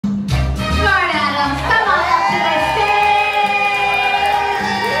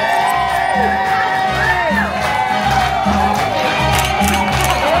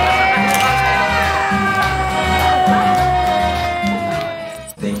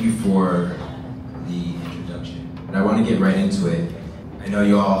thank you for the introduction. And I want to get right into it. I know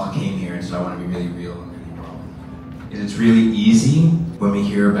you all came here, so I want to be really real and really raw. Because it's really easy when we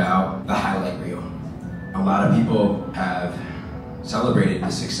hear about the highlight reel. A lot of people have celebrated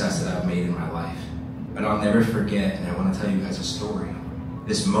the success that I've made in my life. But I'll never forget, and I want to tell you guys a story,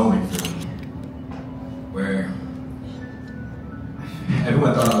 this moment for me, where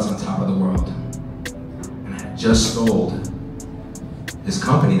everyone thought I was on top of the world. And I had just sold this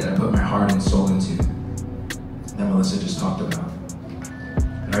company that I put my heart and soul into, that Melissa just talked about.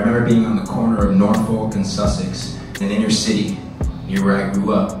 And I remember being on the corner of Norfolk and Sussex, in an inner city, near where I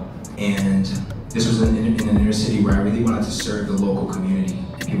grew up. And this was in an inner city where I really wanted to serve the local community,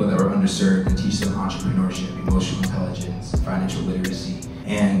 people that were underserved, and teach them entrepreneurship, emotional intelligence, financial literacy.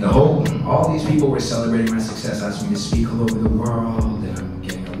 And all these people were celebrating my success, asked me to speak all over the world, and I'm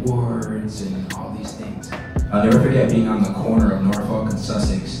getting awards and all these things. I'll never forget being on the corner of Norfolk and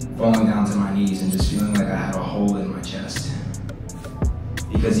Sussex, falling down to my knees and just feeling like I had a hole in my chest.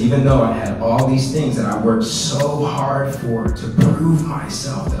 Because even though I had all these things that I worked so hard for to prove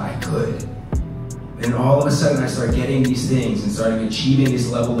myself that I could, and all of a sudden I started getting these things and started achieving this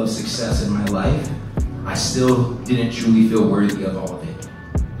level of success in my life, I still didn't truly feel worthy of all of it.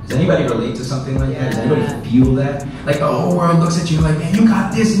 Does anybody relate to something like that? Does anybody feel that? Like the whole world looks at you like, man, you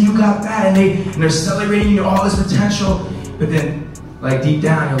got this and you got that, and they're celebrating all this potential, but then like deep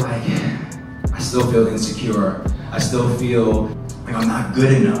down you're like, I still feel insecure. I still feel like I'm not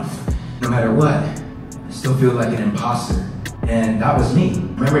good enough. No matter what, I still feel like an imposter. And that was me. I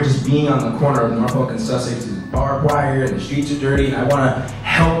remember just being on the corner of Norfolk and Sussex, it's barbed wire and the streets are dirty, and I want to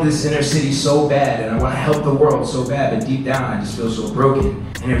help this inner city so bad, and I want to help the world so bad, but deep down I just feel so broken.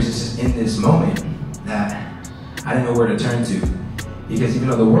 And it was just in this moment that I didn't know where to turn to. Because even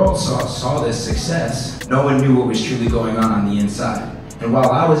though the world saw this success, no one knew what was truly going on the inside. And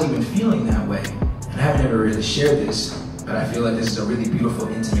while I was even feeling that way, and I haven't ever really shared this, but I feel like this is a really beautiful,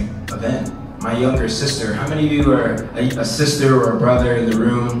 intimate event. My younger sister, how many of you are a sister or a brother in the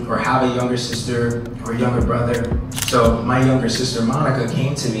room, or have a younger sister or a younger brother? So my younger sister, Monica,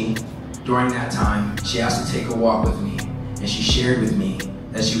 came to me during that time. She asked to take a walk with me, and she shared with me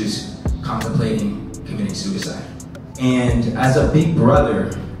that she was contemplating committing suicide. And as a big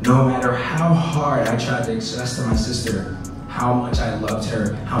brother, no matter how hard I tried to express to my sister how much I loved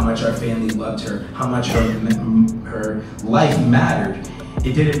her, how much our family loved her, how much her life mattered,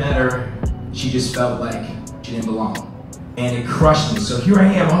 it didn't matter. She just felt like she didn't belong. And it crushed me. So here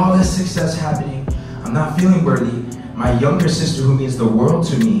I am, all this success happening. I'm not feeling worthy. My younger sister, who means the world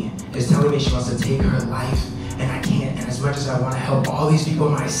to me, is telling me she wants to take her life, and I can't. And as much as I want to help all these people,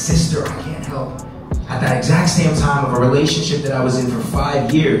 my sister, I can't help. At that exact same time of a relationship that I was in for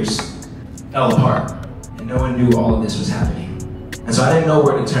 5 years, fell apart. And no one knew all of this was happening. And so I didn't know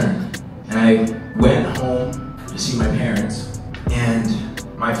where to turn. And I went home to see my parents, and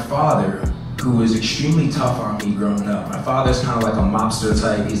my father, who was extremely tough on me growing up. My father's kind of like a mobster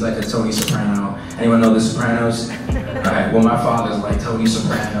type. He's like a Tony Soprano. Anyone know The Sopranos? Alright, well my father's like Tony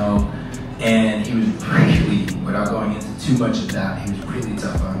Soprano, and he was really, without going into too much of that, he was really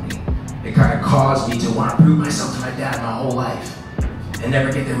tough on me. It kind of caused me to want to prove myself to my dad my whole life and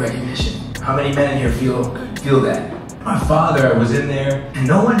never get the recognition. How many men in here feel that? My father was in there, and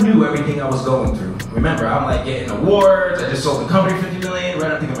no one knew everything I was going through. Remember, I'm like getting awards, I just sold the company for $50 million,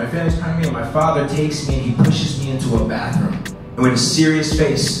 right? I'm thinking my family's proud of me, and my father takes me and he pushes me into a bathroom. And with a serious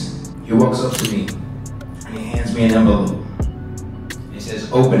face, he walks up to me and he hands me an envelope. He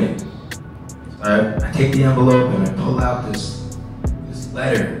says, open it. I take the envelope and I pull out this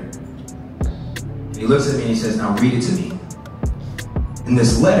letter. And he looks at me and he says, now read it to me. And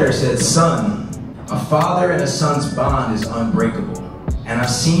this letter said, son, a father and a son's bond is unbreakable. And I've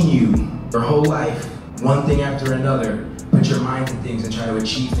seen you your whole life, one thing after another, put your mind to things and try to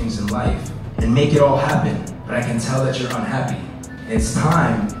achieve things in life and make it all happen. But I can tell that you're unhappy. And it's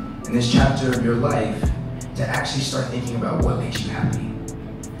time in this chapter of your life to actually start thinking about what makes you happy.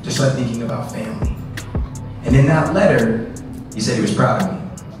 To start thinking about family. And in that letter, he said he was proud of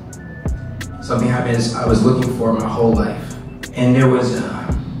me. Something happened I was looking for my whole life. And there was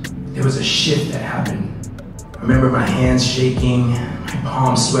a shift that happened. I remember my hands shaking, my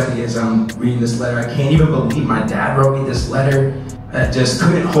palms sweaty as I'm reading this letter. I can't even believe my dad wrote me this letter. I just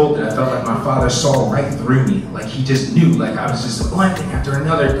couldn't hold it. I felt like my father saw right through me. Like he just knew, like I was just one thing after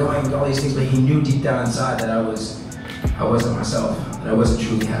another going all these things, but he knew deep down inside that I wasn't myself, that I wasn't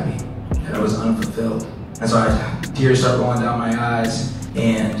truly happy, that I was unfulfilled. And so tears started rolling down my eyes,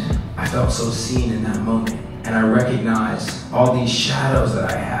 and I felt so seen in that moment. And I recognized all these shadows that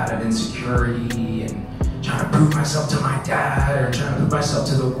I had of insecurity and trying to prove myself to my dad or trying to prove myself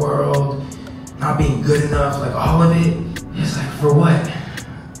to the world, not being good enough, like all of it. It's like, for what?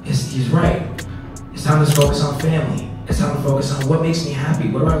 He's right. It's time to focus on family. It's time to focus on what makes me happy.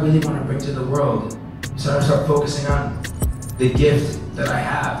 What do I really want to bring to the world? So I start focusing on the gift that I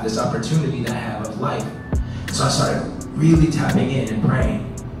have, this opportunity that I have of life. So I started really tapping in and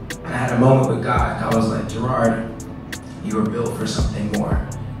praying. And I had a moment with God. God was like, Gerard, you were built for something more.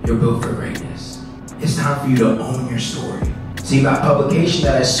 You're built for greatness. It's time for you to own your story. See, my publication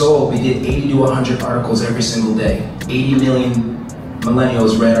that I sold, we did 80 to 100 articles every single day. 80 million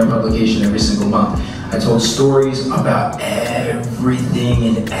millennials read our publication every single month. I told stories about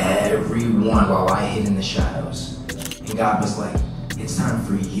everything and everyone while I hid in the shadows. And God was like, it's time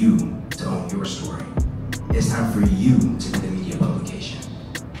for you to own your story. It's time for you to be the media publication.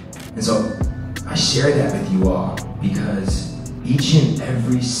 And so I share that with you all because each and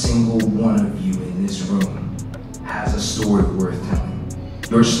every single one of you in this room has a story worth telling.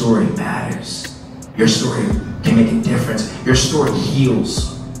 Your story matters. Your story can make a difference. Your story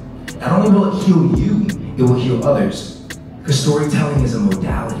heals. Not only will it heal you, it will heal others. Because storytelling is a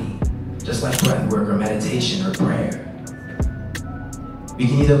modality, just like breath work or meditation or prayer. We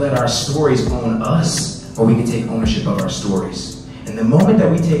can either let our stories own us, or we can take ownership of our stories. And the moment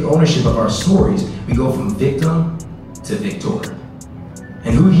that we take ownership of our stories, we go from victim to victor.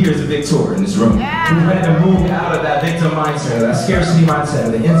 And who here is a victor in this room? Yeah. Who's ready to move out of that victim mindset, that scarcity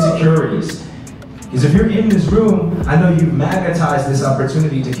mindset, the insecurities? Because if you're in this room, I know you've magnetized this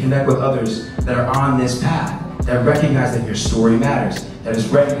opportunity to connect with others that are on this path, that recognize that your story matters, that is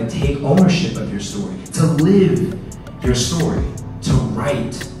ready to take ownership of your story, to live your story, to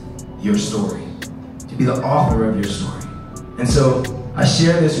write your story, to be the author of your story. And so I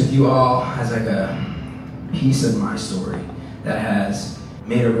share this with you all as like a piece of my story that has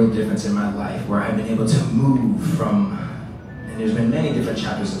made a real difference in my life, where I've been able to move from, and there's been many different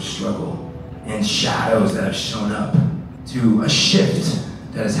chapters of struggle and shadows that have shown up, to a shift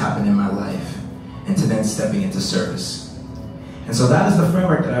that has happened in my life, and to then stepping into service. And so that is the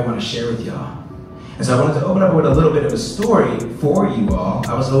framework that I want to share with y'all. And so I wanted to open up with a little bit of a story for you all.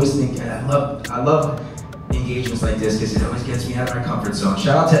 I was always thinking, I love engagements like this because it always gets me out of my comfort zone.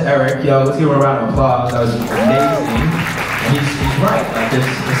 Shout out to Eric, yo, let's give him a round of applause. That was amazing. And he's right, like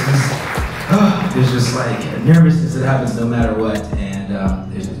there's just like a nervousness that happens no matter what, and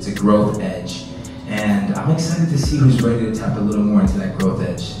it's a growth edge. And I'm excited to see who's ready to tap a little more into that growth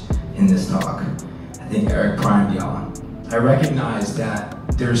edge in this talk. I think Eric primed y'all. I recognize that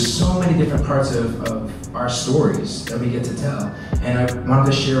there's so many different parts of our stories that we get to tell. And I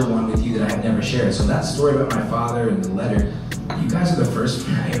wanted to share one with you that I had never shared. So that story about my father and the letter, you guys are the first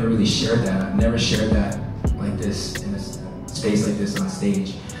I ever really shared that. I've never shared that like this, in a space like this on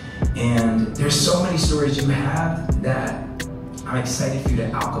stage. And there's so many stories you have that I'm excited for you to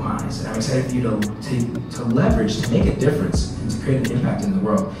alchemize, and I'm excited for you to leverage, to make a difference, and to create an impact in the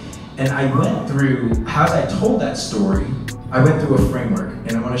world. And I went through, as I told that story, I went through a framework,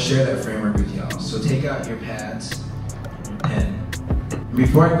 and I want to share that framework with y'all. So take out your pads, your pen.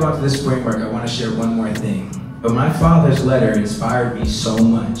 Before I go into this framework, I want to share one more thing. But my father's letter inspired me so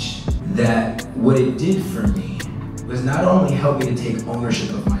much that what it did for me was not only help me to take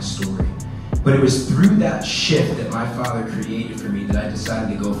ownership of my story, but it was through that shift that my father created for me that I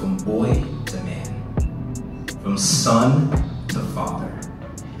decided to go from boy to man, from son to father.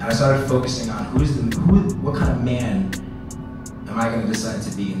 And I started focusing on what kind of man am I going to decide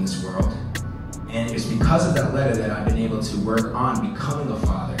to be in this world? And it's because of that letter that I've been able to work on becoming a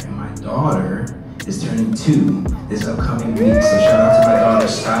father. And my daughter is turning 2 this upcoming week. So shout out to my daughter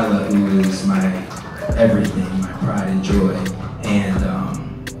Skyla, who is my everything, my pride and joy.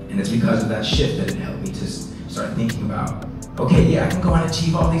 And it's because of that shift that it helped me to start thinking about, okay, yeah, I can go and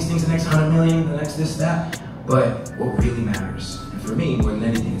achieve all these things, the next 100 million, the next this, that, but what really matters, and for me, more than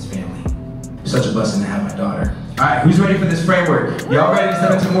anything, is family. It's such a blessing to have my daughter. All right, who's ready for this framework? Y'all ready to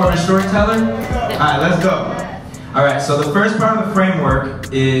step into more of a storyteller? All right, let's go. All right, so the first part of the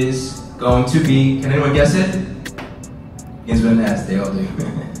framework is going to be, can anyone guess it? Begins with an S, they all do.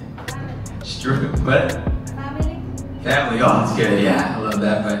 What? Family, oh, it's good, yeah, I love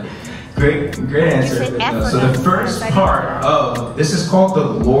that, but great answer. So the first part of, this is called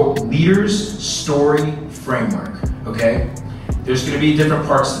the Leader's Story Framework, okay? There's gonna be different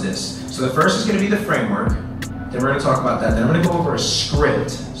parts to this. So the first is gonna be the framework, then we're gonna talk about that, then I'm gonna go over a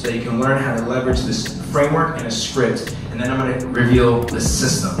script so that you can learn how to leverage this framework and a script, and then I'm gonna reveal the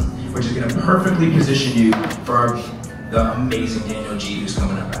system, which is gonna perfectly position you for the amazing Daniel G who's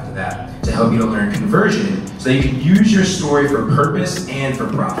coming up after that, to help you to learn conversion so that you can use your story for purpose and for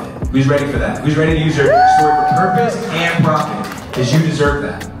profit. Who's ready for that? Who's ready to use your story for purpose and profit? Because you deserve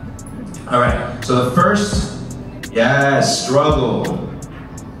that. All right, so the first, yes, struggle.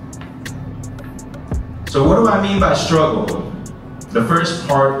 So what do I mean by struggle? The first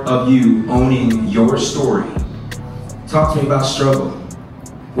part of you owning your story. Talk to me about struggle.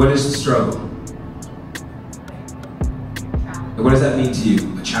 What is the struggle? What does that mean to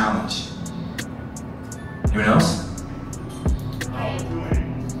you? A challenge. Anyone else?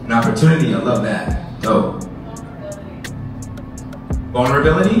 An opportunity, I love that. Dope.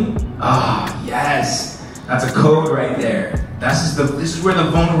 Vulnerability? Ah, yes. That's a code right there. This is where the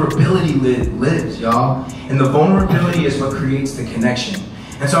vulnerability lives, y'all. And the vulnerability is what creates the connection.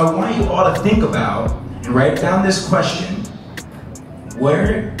 And so I want you all to think about and write down this question.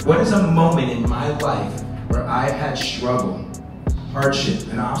 What is a moment in my life where I've had struggle, hardship,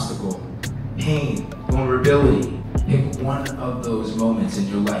 an obstacle, pain, vulnerability? Pick one of those moments in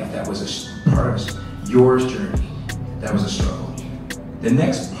your life that was a part of your journey, that was a struggle. The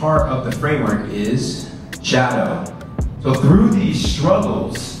next part of the framework is shadow. So through these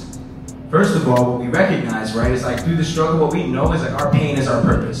struggles, first of all, what we recognize, right, is like through the struggle, what we know is like our pain is our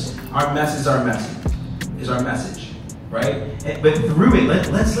purpose. Our mess is our message, right? But through it,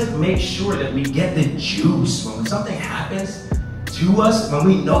 let's like make sure that we get the juice. When something happens to us, when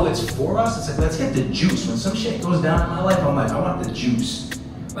we know it's for us, it's like, let's get the juice. When some shit goes down in my life, I'm like, I want the juice.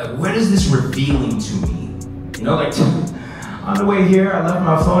 Like, what is this revealing to me? You know, like, on the way here, I left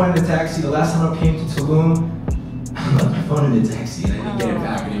my phone in the taxi. The last time I came to Tulum, I left my phone in the taxi and I didn't get it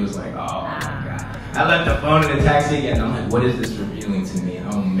back, and it was like, oh my God. I left the phone in the taxi again, and I'm like, what is this revealing to me?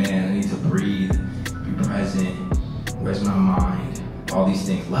 Oh man, I need to breathe, be present. Where's my mind? All these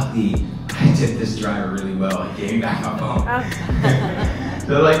things. Luckily, I tipped this driver really well. He gave me back my phone.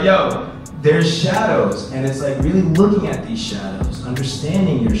 So like, yo, there's shadows, and it's like really looking at these shadows,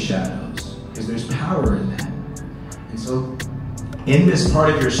 understanding your shadows, because there's power in that. And so in this part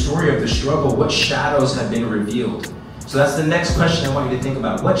of your story of the struggle, what shadows have been revealed? So that's the next question I want you to think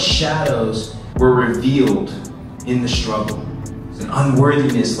about. What shadows were revealed in the struggle? Was it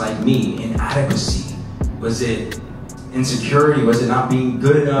unworthiness like me? Inadequacy? Was it insecurity? Was it not being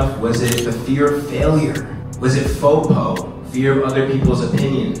good enough? Was it the fear of failure? Was it FOPO? Fear of other people's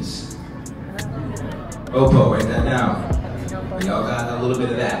opinions? FOPO, write that down. Y'all got a little bit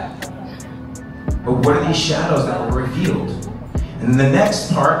of that. But what are these shadows that were revealed? And the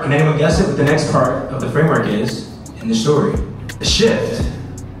next part, can anyone guess it what the next part of the framework is in the story? The shift.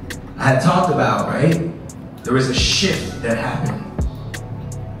 I had talked about, right? There was a shift that happened.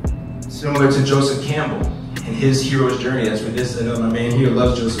 Similar to Joseph Campbell and his hero's journey. That's what this, I know my man here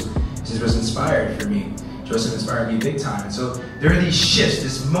loves Joseph. This was inspired for me. Joseph inspired me big time. And so there are these shifts,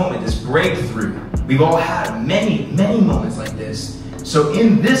 this moment, this breakthrough. We've all had many, many moments like this. So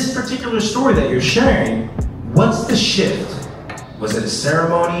in this particular story that you're sharing, what's the shift? Was it a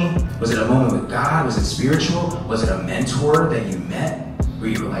ceremony? Was it a moment with God? Was it spiritual? Was it a mentor that you met? Where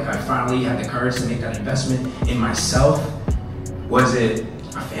you were like, I finally had the courage to make that investment in myself? Was it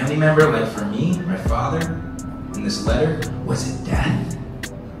a family member, like for me, my father, in this letter? Was it death?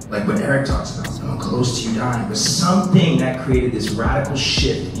 Like what Eric talks about, someone close to you dying. Was something that created this radical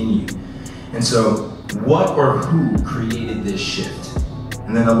shift in you. And so, what or who created this shift?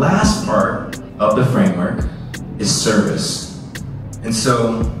 And then the last part of the framework is service. And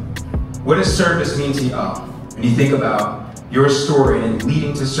so, what does service mean to you? When you think about your story and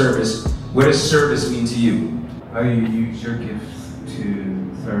leading to service, what does service mean to you? How you use your gifts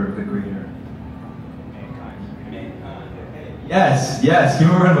to serve the greater. Yes, yes, give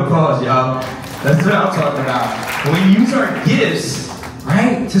a round of applause, y'all. That's what I'm talking about. When we use our gifts,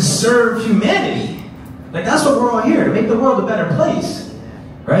 right, to serve humanity. Like, that's what we're all here, to make the world a better place,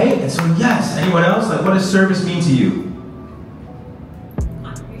 right? And so, yes, anyone else? Like, what does service mean to you?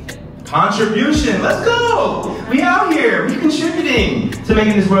 Contribution, let's go! We out here, we contributing to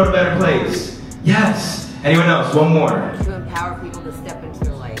making this world a better place. Yes. Anyone else? One more. To empower people to step into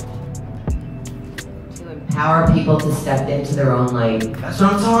their light. To empower people to step into their own light. That's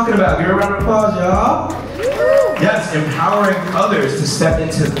what I'm talking about. Give a round of applause, y'all. Yes, empowering others to step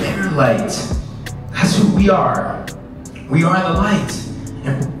into their light. That's who we are. We are the light.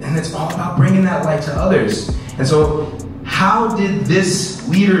 And it's all about bringing that light to others. And so, how did this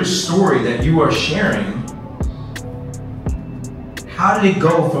leader's story that you are sharing, how did it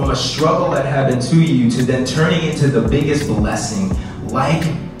go from a struggle that happened to you to then turning into the biggest blessing, like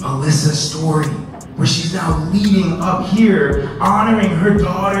Melissa's story, where she's now leading up here, honoring her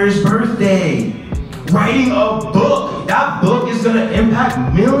daughter's birthday, writing a book. That book is gonna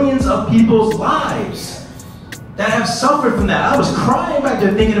impact millions of people's lives. that have suffered from that. I was crying back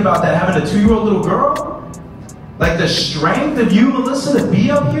there thinking about that, having a 2-year-old little girl. Like the strength of you, Melissa, to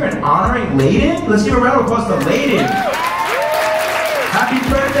be up here and honoring Layden. Let's give a round of applause to Layden. Happy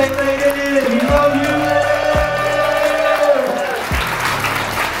birthday, Layden. We love you.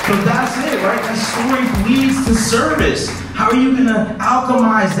 So that's it, right? That story leads to service. How are you gonna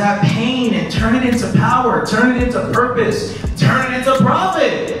alchemize that pain and turn it into power, turn it into purpose, turn it into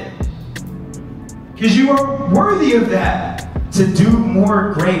profit? Because you are worthy of that, to do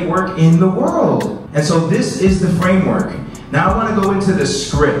more great work in the world. And so this is the framework. Now I want to go into the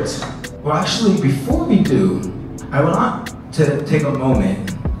script. Well, actually, before we do, I want to take a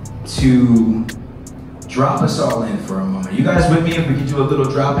moment to drop us all in for a moment. You guys with me if we could do a little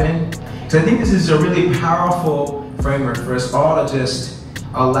drop in? Because I think this is a really powerful framework for us all to just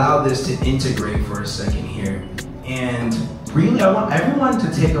allow this to integrate for a second here. And really, I want everyone to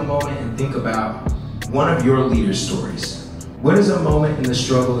take a moment and think about one of your leader stories. What is a moment in the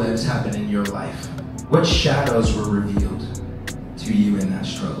struggle that has happened in your life? What shadows were revealed to you in that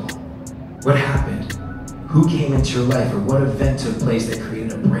struggle? What happened? Who came into your life, or what event took place that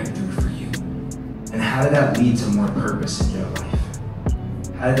created a breakthrough for you? And how did that lead to more purpose in your life?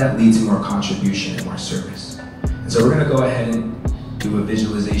 How did that lead to more contribution and more service? And so we're gonna go ahead and do a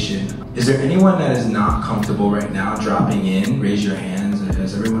visualization. Is there anyone that is not comfortable right now dropping in? Raise your hands.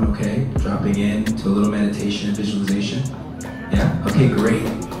 Is everyone okay? Dropping in to a little meditation and visualization? Yeah? Okay, great.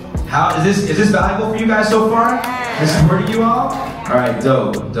 How is this valuable for you guys so far? This supporting you all? All right,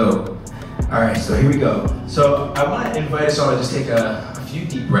 dope. All right, so here we go. So I want to invite us all to just take a few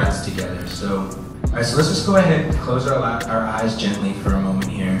deep breaths together. So, all right, so let's just go ahead and close our eyes gently for a moment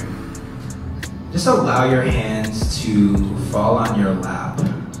here. Just allow your hands to fall on your lap.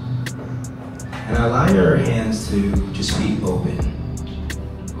 And allow your hands to just be open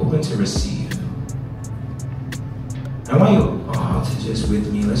to receive. I want you all to just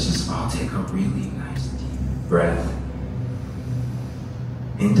with me, let's just all take a really nice deep breath.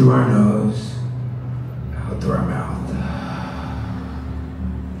 In through our nose, out through our mouth.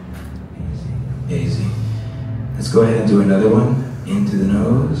 Amazing. Let's go ahead and do another one. In through the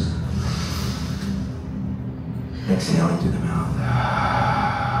nose. Exhaling through the mouth.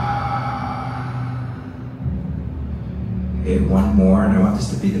 Okay, one more, and I want this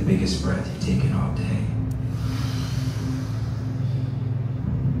to be the biggest breath you've taken all day.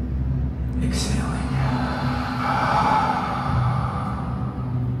 Exhaling.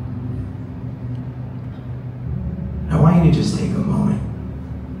 I want you to just take a moment.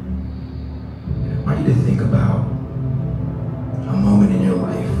 I want you to think about a moment in your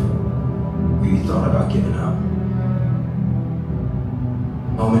life where you thought about giving up.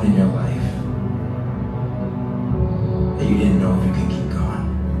 A moment in your life that you didn't know if you could keep going.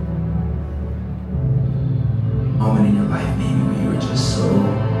 A moment in your life maybe where you were just so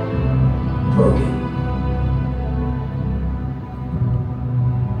broken.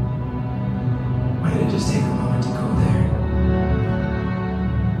 I want you to just take a moment to go there.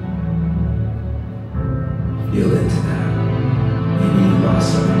 Feel into that. Maybe you lost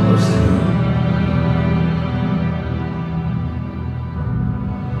someone close to you.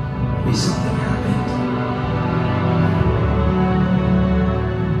 Maybe something happened.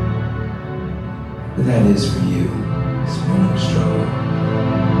 But that is for you, this moment of struggle.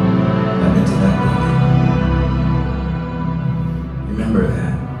 Step into that moment. Remember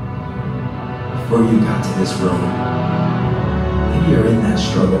that before you got to this room, maybe you're in that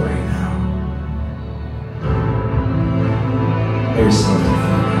struggle right now. There's something in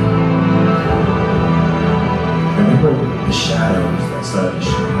that. Remember the shadows that started to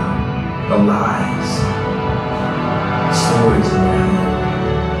show up, the lies, the stories around you.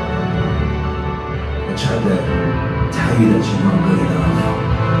 I tried to tell you that you weren't good enough.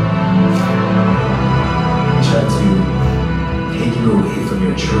 I tried to take you away from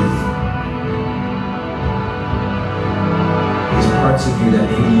your truth. These parts of you that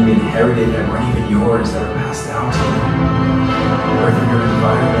maybe you inherited that weren't even yours, that were passed down to you, or from your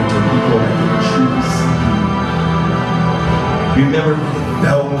environment or people that didn't truly see you. Remember what it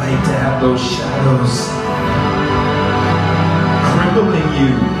felt like to have those shadows crippling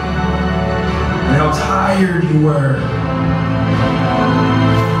you. And how tired you were.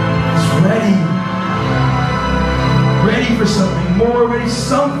 Just ready for something more, ready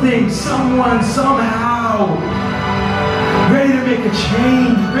something, someone, somehow. Ready to make a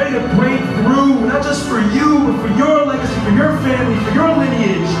change, ready to break through, not just for you, but for your legacy, for your family, for your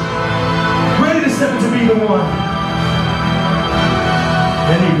lineage. Ready to step into being the one.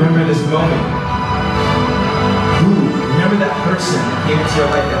 Then you remember this moment. Remember that person that came into your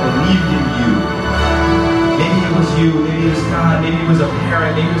life that believed in you. Maybe it was you, maybe it was God, maybe it was a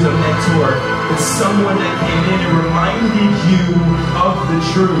parent, maybe it was a mentor. It's someone that came in and reminded you of the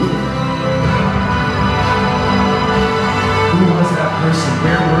truth. Who was that person?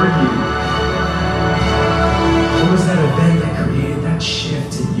 Where were you? What was that event that created that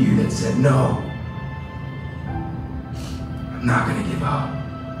shift in you that said, no, I'm not going to give up.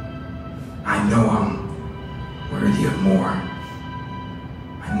 I know I'm worthy of more.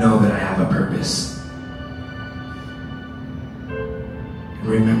 I know that I have a purpose. And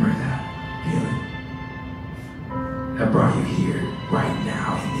remember that feeling that brought you here right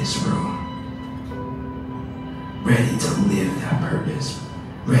now in this room. Ready to live that purpose.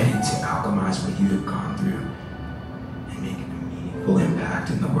 Ready to alchemize what you have gone through and make a meaningful impact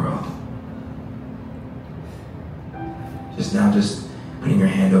in the world. Just putting your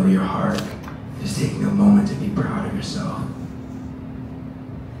hand over your heart, just taking a moment to be proud of yourself.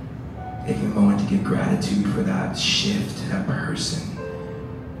 Taking a moment to give gratitude for that shift, that person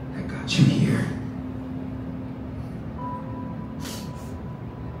that got you here.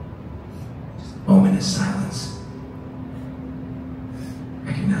 Just a moment of silence.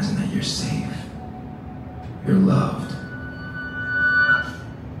 Recognizing that you're safe. You're loved.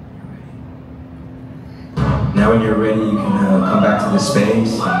 Now when you're ready, you can come back to the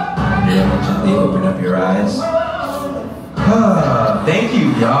space and gently open up your eyes. Thank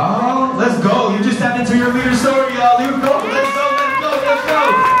you, y'all. Let's go. You just tapped into your leader story, y'all. Let's go. Let's go. Let's go. Let's go.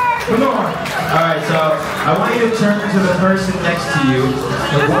 Come on. All right, so I want you to turn to the person next to you.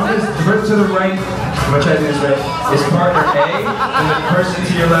 The person to the right, I'm going to try to do this right, is partner A, and the person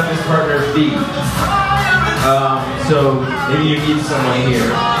to your left is partner B. So maybe you need someone here.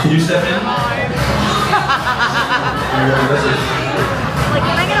 Can you step in?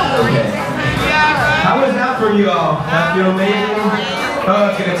 Okay. How was that for you all? That feel amazing? Oh,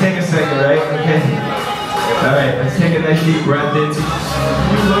 it's gonna take a second, right? Okay. All right, let's take a nice deep breath in.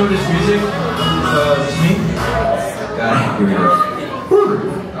 Can you lower this music? Just me? Got it. Here we go.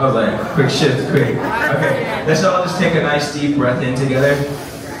 Whew. I was like, quick shift, quick. Okay, let's all just take a nice deep breath in together.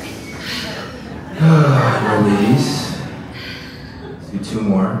 Release. Let's do two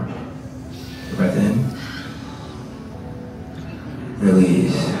more. Breath in.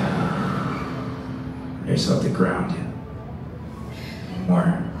 Release. Yourself to ground you.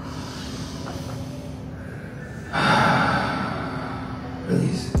 More.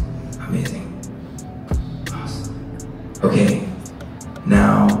 Release. Amazing. Awesome. Okay.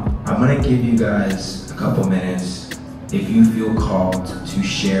 Now, I'm going to give you guys a couple minutes if you feel called to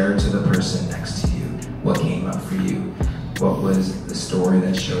share to the person next to you what came up for you. What was the story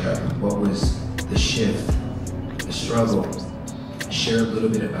that showed up? What was the shift? The struggle? Share a little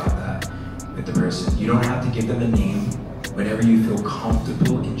bit about that with the person. You don't have to give them a name. Whatever you feel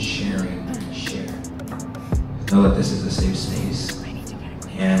comfortable in sharing, share. Know that this is a safe space.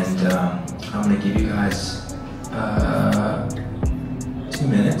 And I'm going to give you guys 2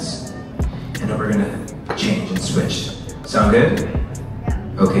 minutes, and then we're going to change and switch. Sound good?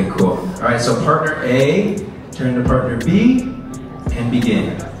 Okay, cool. All right, so partner A, turn to partner B, and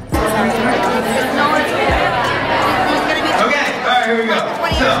begin. Here we go.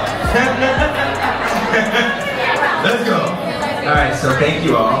 So, let's go. All right, so thank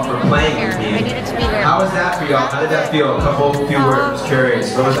you all for playing with me. How was that for y'all? How did that feel? A few words,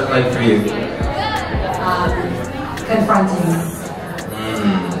 curious. What was that like for you? Confronting.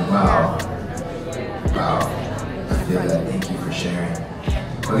 Wow. Wow. I feel that. Thank you for sharing.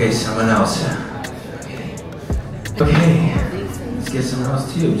 Okay, someone else. Okay. Let's get someone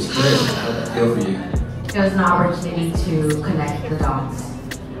else too. Just curious. How did that feel for you? It was an opportunity to connect the dots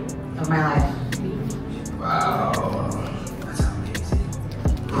of my life. Wow, that's amazing.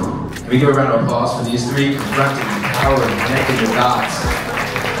 Can we give a round of applause for these three? Confronting, empowering, connecting the dots.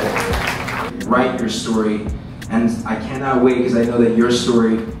 Write your story, and I cannot wait because I know that your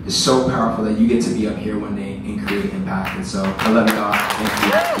story is so powerful that you get to be up here one day and create impact. And so I love you all.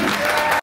 Thank you.